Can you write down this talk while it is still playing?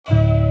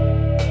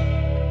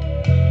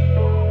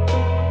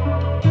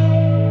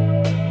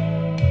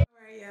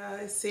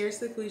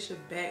Seriously Quisha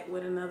back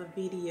with another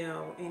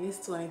video, and it's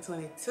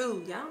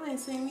 2022. Y'all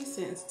ain't seen me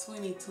since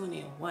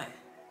 2021.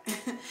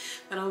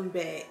 But I'm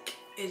back.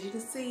 As you can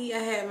see, I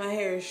had my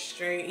hair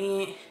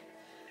straightened.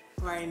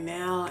 Right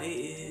now it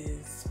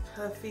is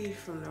puffy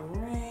from the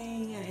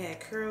rain. I had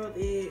curled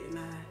it, and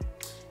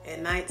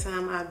at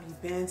nighttime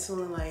I'd be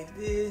bantooing like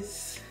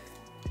this,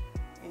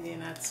 and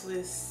then I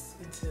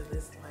twist into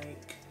this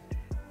like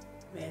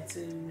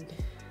bantooed.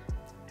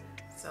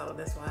 So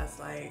that's why it's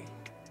like,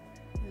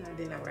 I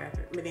didn't wrap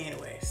it, but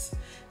anyways,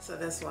 so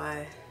that's why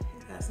it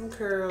got some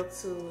curl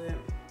to it.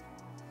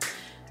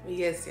 But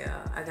yes,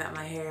 y'all, I got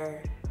my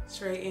hair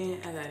straightened,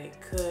 I got it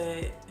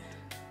cut.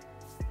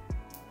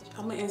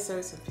 I'm gonna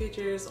insert some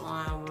pictures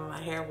on when my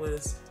hair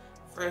was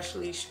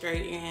freshly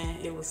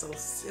straightened. It was so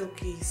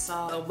silky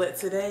soft. But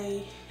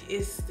today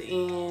it's the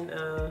end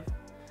of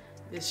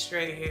this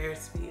straight hair,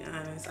 to be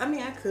honest. I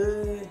mean, I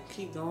could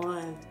keep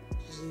going,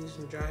 just use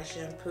some dry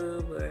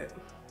shampoo, but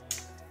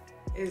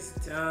it's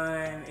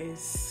done.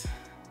 It's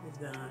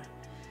done.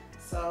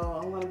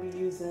 So I'm gonna be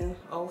using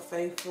Old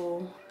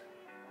Faithful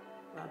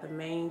by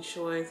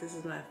themanechoice. This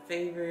is my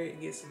favorite.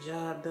 It gets the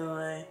job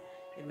done.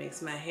 It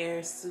makes my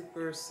hair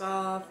super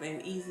soft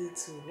and easy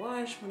to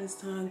wash when it's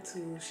time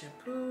to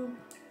shampoo.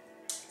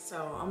 So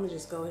I'm gonna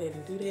just go ahead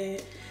and do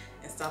that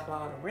and stop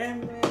all the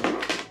rambling.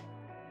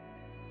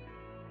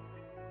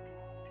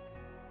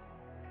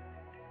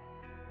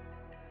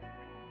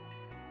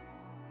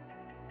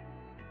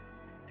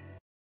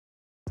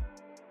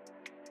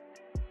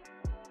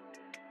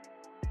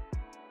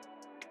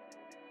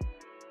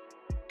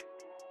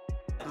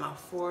 My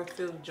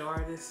 4/5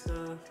 jar of this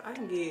stuff. I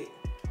can get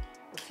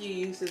a few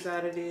uses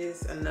out of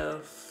this,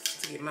 enough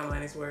to get my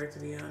money's worth, to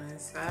be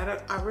honest.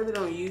 I really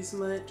don't use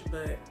much,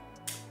 but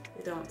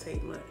it don't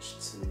take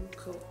much to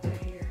coat the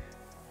hair.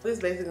 This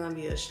is basically gonna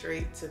be a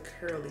straight to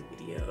curly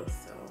video,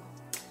 so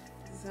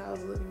this is how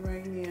it's looking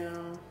right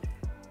now.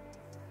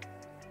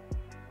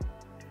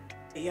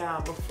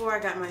 Y'all, before I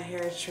got my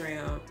hair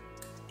trimmed,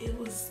 it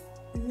was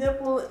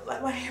nipple,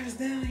 like my hair was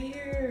down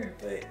here,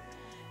 but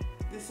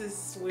this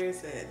is where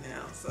it's at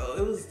now. So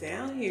it was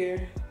down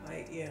here,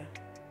 like, yeah.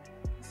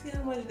 See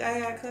how much I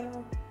got cut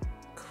off?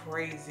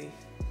 Crazy,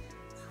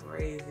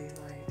 crazy.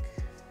 Like,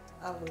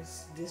 I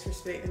was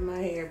disrespecting my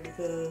hair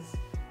because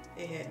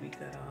it had to be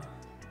cut off.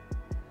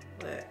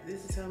 But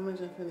this is how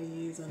much I'm gonna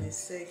use on this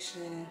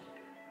section.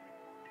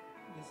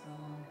 Just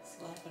gonna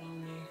slap it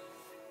on there.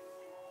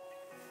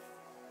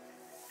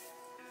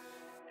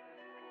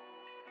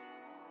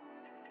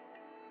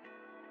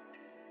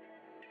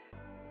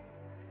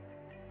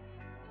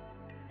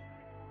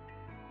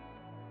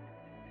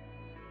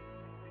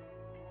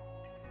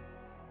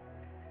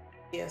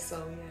 Yeah,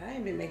 so yeah, I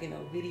ain't been making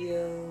no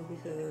video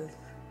because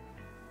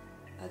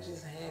I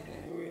just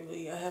haven't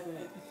really, I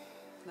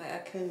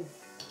couldn't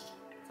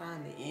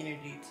find the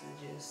energy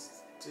to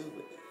just do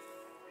it.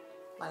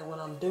 Like when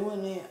I'm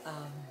doing it,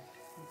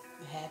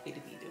 I'm happy to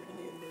be doing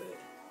it,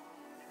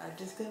 but I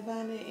just couldn't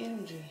find the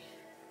energy.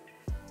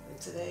 But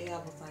today I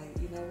was like,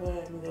 you know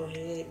what, I'm gonna go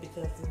ahead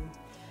because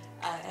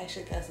I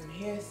actually got some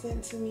hair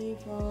sent to me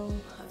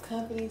from a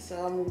company,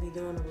 so I'm gonna be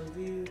doing a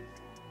review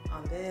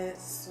on that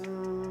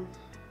soon.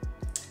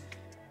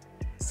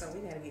 So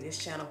we gotta get this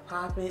channel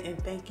popping,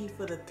 and thank you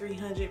for the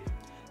 300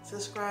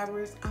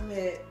 subscribers. I'm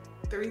at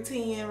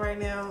 310 right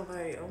now.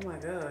 Like, oh my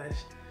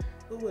gosh,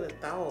 who would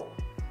have thought?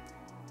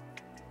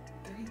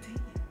 310.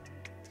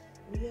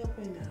 We up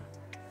in there.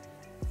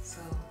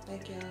 So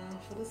thank y'all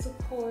for the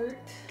support.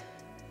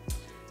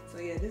 So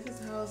yeah, this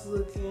is how it's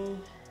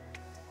looking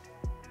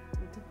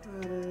with the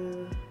product.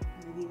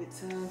 I'm gonna give it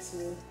time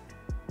to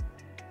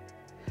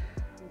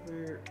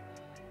work.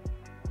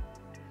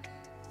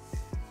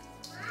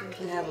 You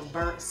can have a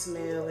burnt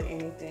smell or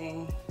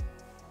anything.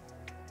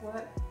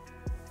 What?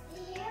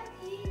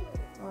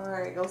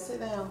 Alright, go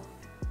sit down.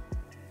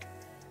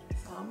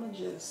 So I'm gonna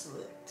just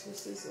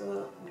twist this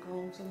up and go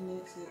on to the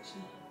next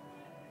section.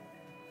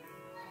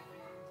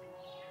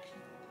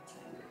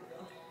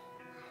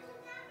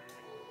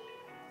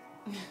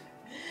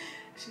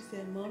 She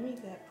said, Mommy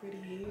got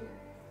pretty hair.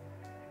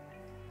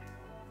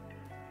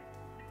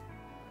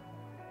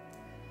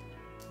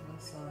 My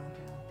son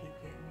kind of peeked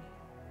at me.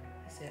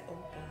 He said, oh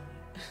God.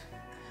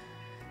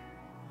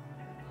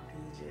 He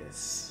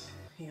just,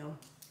 him.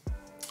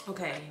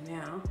 Okay,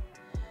 now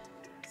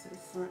to the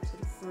front, to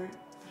the front.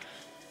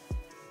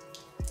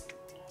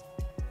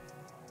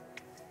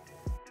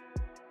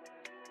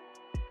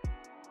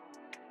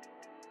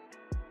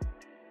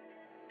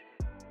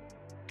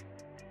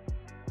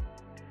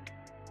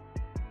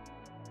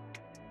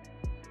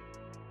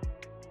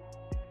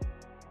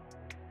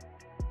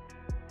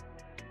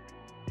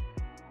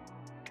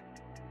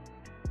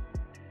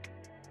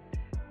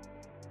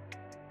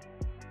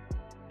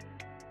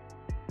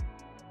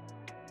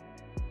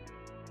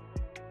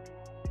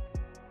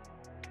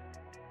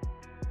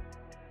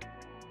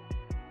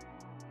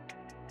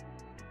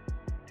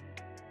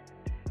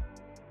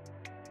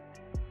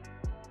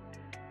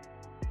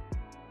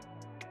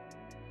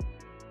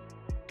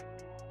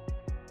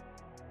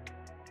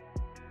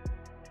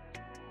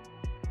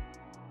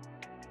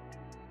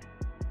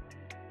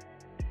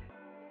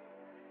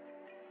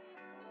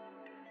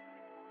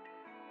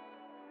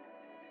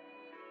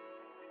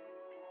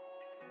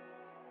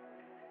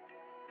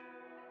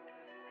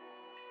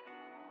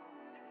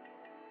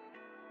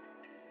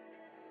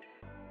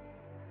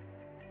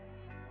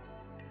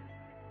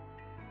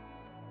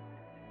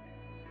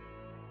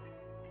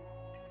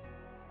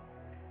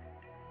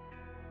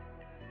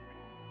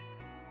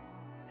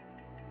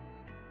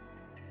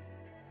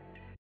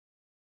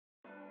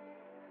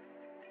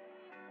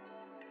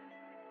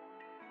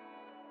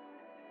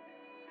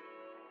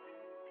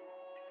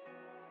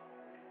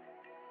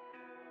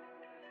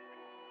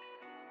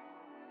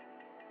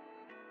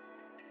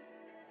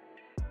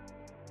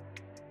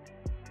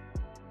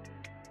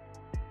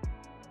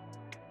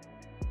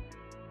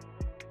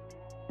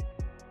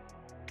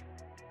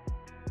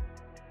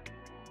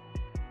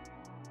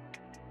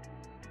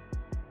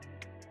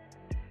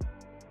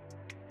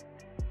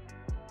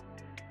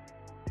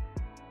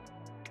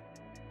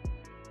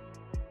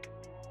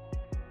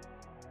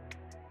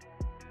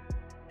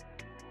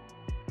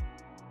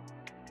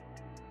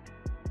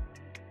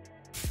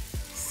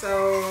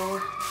 So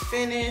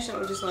finished.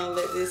 I'm just gonna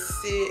let this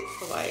sit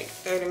for like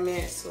 30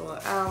 minutes to an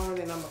hour.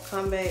 Then I'm gonna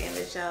come back and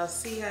let y'all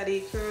see how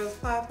these curls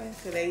popping.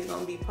 Cause they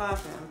gonna be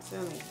popping, I'm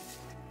telling you.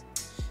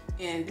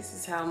 And this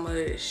is how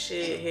much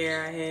shed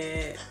hair I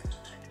had.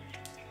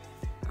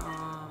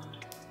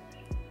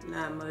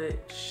 Not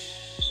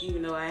much.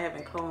 Even though I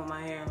haven't combed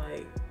my hair in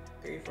like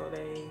 3-4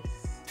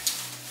 days.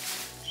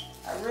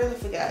 I really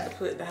forgot to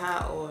put the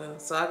hot oil.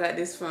 So I got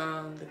this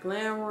from the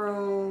Glam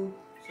Room.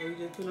 So you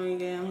just put on your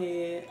damn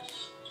head.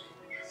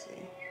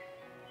 See.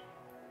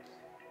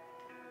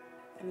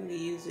 I need to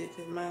use it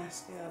because my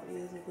scalp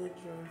is a little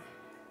dry.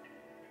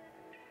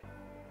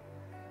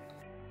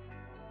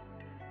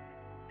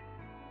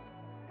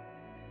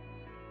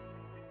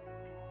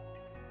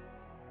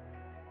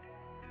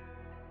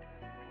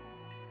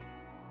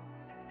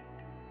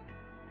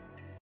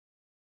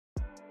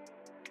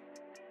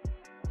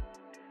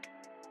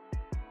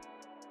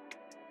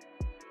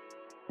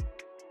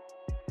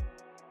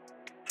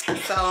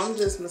 So I'm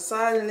just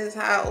massaging this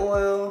hot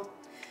oil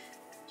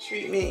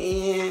treatment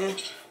in.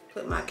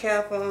 Put my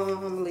cap on.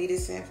 I'm gonna leave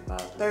this in for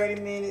about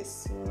 30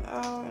 minutes to an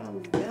hour and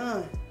I'm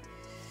done.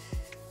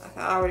 I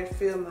can already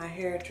feel my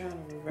hair trying to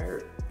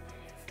revert.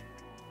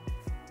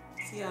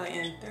 See y'all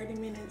in 30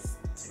 minutes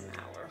to an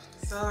hour.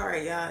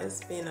 Sorry y'all,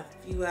 it's been a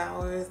few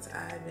hours.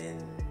 I've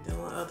been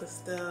doing other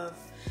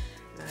stuff.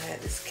 And I had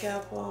this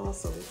cap on,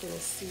 so we're gonna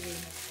see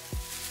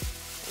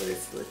what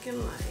it's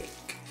looking like.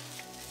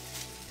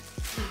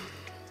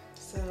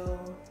 So,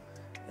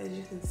 as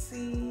you can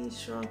see,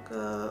 shrunk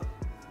up,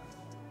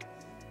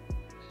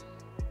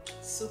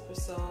 super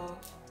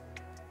soft.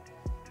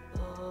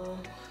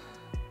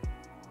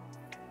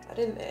 I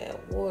didn't add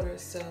water,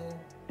 so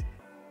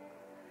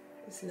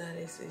it's not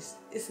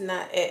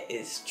at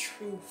its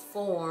true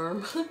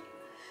form.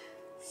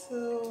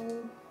 So,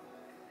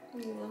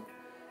 you know,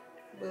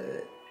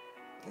 but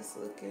it's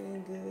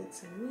looking good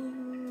to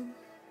me.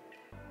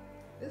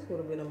 This would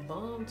have been a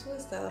bomb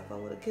twist out if I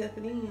would have kept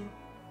it in.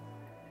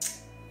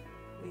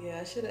 But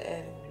yeah, I should have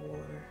added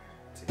water,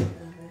 to be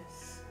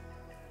honest.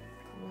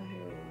 My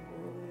hair was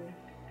really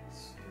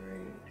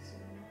straight, so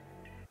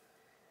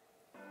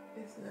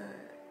it's not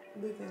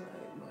looking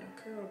like my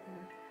curl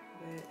pair,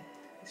 but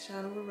it's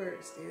trying to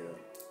revert still.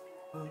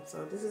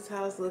 So this is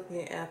how it's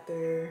looking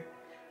after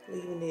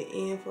leaving it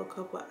in for a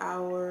couple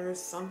hours.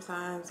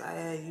 Sometimes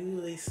I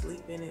usually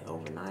sleep in it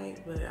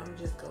overnight, but I'm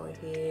just go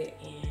ahead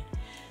and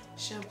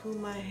shampoo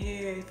my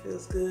hair. It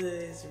feels good,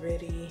 it's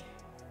ready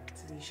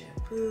to be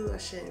shampooed. I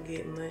shouldn't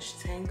get much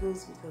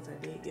tangles because I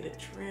did get a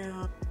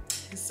trim.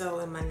 And so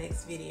in my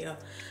next video,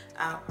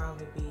 I'll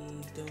probably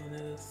be doing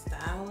a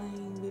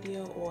styling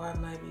video, or I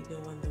might be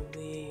doing the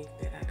wig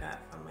that I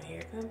got from a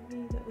hair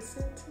company that was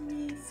sent to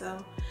me.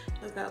 So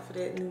look out for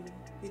that new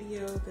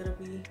video that'll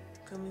be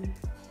coming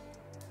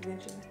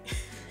eventually.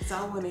 So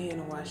I went ahead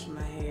and washed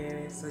my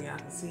hair so y'all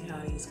can see how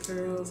these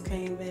curls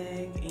came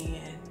back,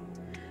 and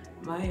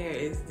my hair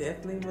is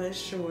definitely much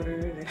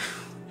shorter than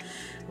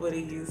what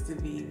it used to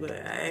be, but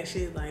I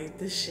actually like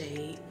the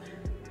shape.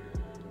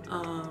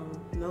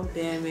 No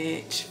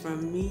damage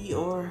from me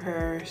or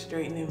her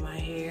straightening my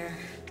hair.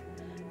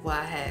 Well,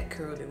 I had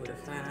curled it with a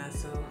fine iron,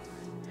 so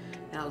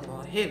I was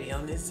going heavy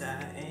on this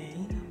side,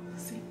 and you know,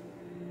 see,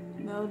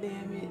 no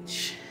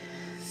damage,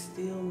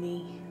 still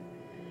me.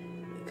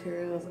 The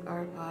curls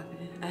are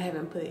popping. I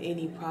haven't put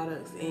any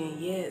products in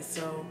yet,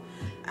 so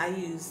I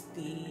use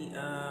the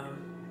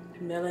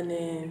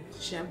melanin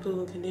shampoo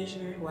and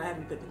conditioner. Well, I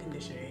haven't put the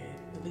conditioner in,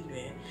 leave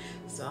it.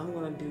 So I'm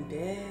gonna do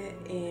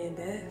that, and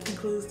that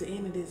concludes the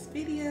end of this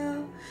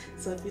video.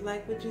 So if you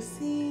like what you've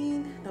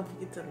seen, don't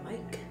forget to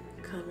like,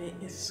 comment,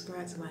 and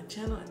subscribe to my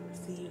channel.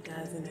 See you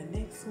guys in the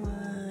next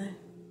one.